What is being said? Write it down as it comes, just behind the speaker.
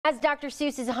As Dr.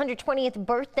 Seuss's 120th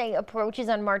birthday approaches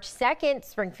on March 2nd,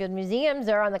 Springfield Museums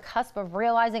are on the cusp of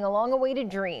realizing a long-awaited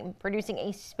dream, producing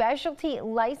a specialty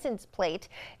license plate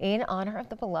in honor of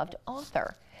the beloved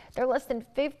author. They're less than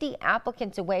 50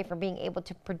 applicants away from being able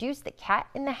to produce the Cat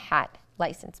in the Hat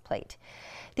license plate.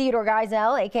 Theodore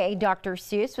Geisel, aka Dr.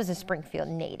 Seuss, was a Springfield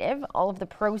native. All of the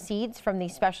proceeds from the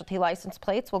specialty license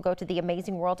plates will go to the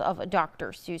Amazing World of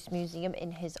Dr. Seuss Museum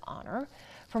in his honor.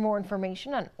 For more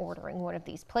information on ordering one of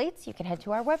these plates, you can head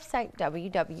to our website,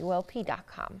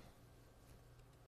 wwlp.com.